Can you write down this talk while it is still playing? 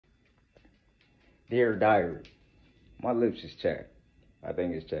Dear Diary. My lips is chapped. I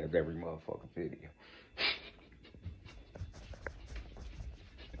think it's chapped every motherfucking video.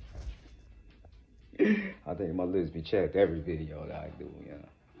 I think my lips be chapped every video that I do,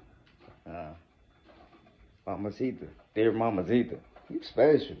 you know. Mamacita. Dear Mamacita. You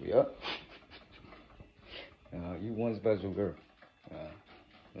special, yeah. You one special girl. I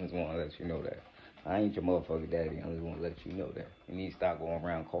just want to let you know that. I ain't your motherfucking daddy. I just want to let you know that. You need to stop going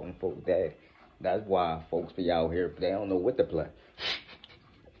around calling folks daddy. That's why folks be out here, they don't know what to play.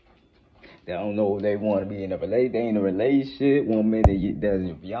 They don't know if they want to be in a relationship. They ain't in a relationship. 1 minute that's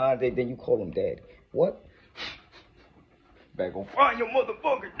your fiance, then you call them daddy. What? Better go find your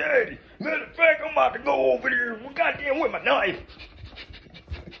motherfucking daddy. Matter of fact, I'm about to go over there goddamn with my knife.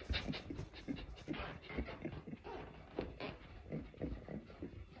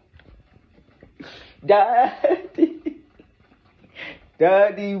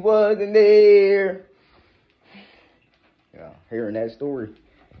 Daddy wasn't there. Yeah, hearing that story,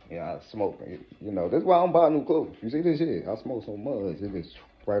 yeah, I smoke. You know, that's why I don't buy new clothes. You see this shit? I smoke so much, it is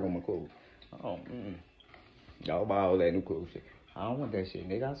right on my clothes. Y'all buy all that new clothes shit. I don't want that shit,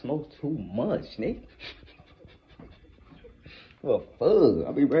 nigga. I smoke too much, nigga. Well, fuck,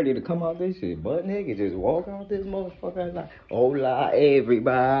 I be ready to come out this shit, but nigga, just walk out this motherfucker like, hola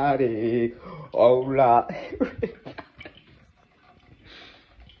everybody, hola.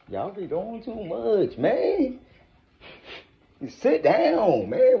 Y'all be doing too much, man. Sit down,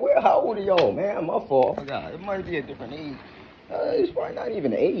 man. How old are y'all, man? My fault. I forgot. It might be a different age. It's probably not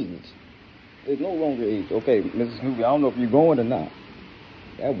even age. It's no longer age. Okay, Mrs. Snoopy, I don't know if you're going or not.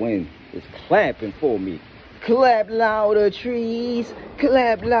 That wind is clapping for me. Clap louder, trees.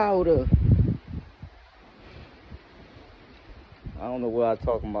 Clap louder. I don't know what I'm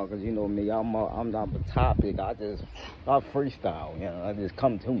talking about because you know me. I'm not a topic. I freestyle. You know, I just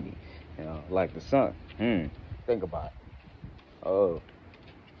come to me. You know, like the sun. Think about it.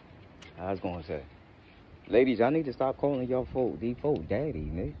 I was gonna say, ladies, y'all need to stop calling these folk daddy,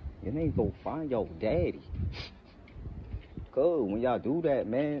 nigga. You need to go find your daddy. Cause when y'all do that,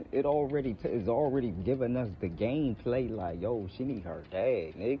 man, it already is already giving us the gameplay. Like, yo, she need her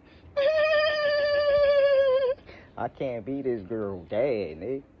dad, nigga. I can't be this girl dad,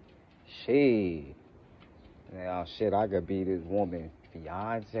 nigga. Shit. Now, shit, I could be this woman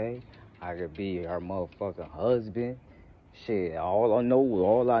fiance. I could be her motherfucking husband. Shit, all I know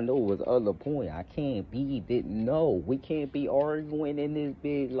was other point. I can't be this. No, we can't be arguing in this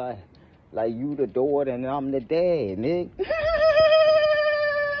bitch like you the daughter and I'm the dad, nigga.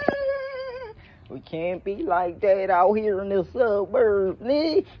 We can't be like that out here in the suburbs,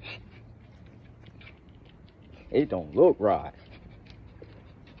 nigga. It don't look right.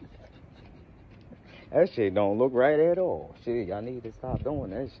 That shit don't look right at all. Shit, y'all need to stop doing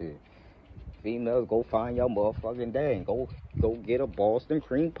that shit. Females, go find your motherfucking dad and go get a Boston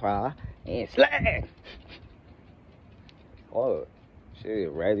cream pie and slap. Oh,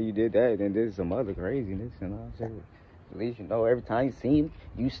 shit, rather you did that than did some other craziness, you know what I'm saying? At least you know every time you see him,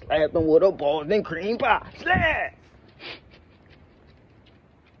 you slap him with a Boston cream pie. Slap!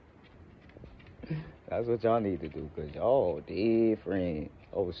 That's what y'all need to do, because y'all different.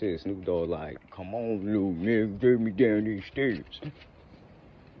 Oh, shit, Snoop Dogg like, come on, little nigga, get me down these stairs.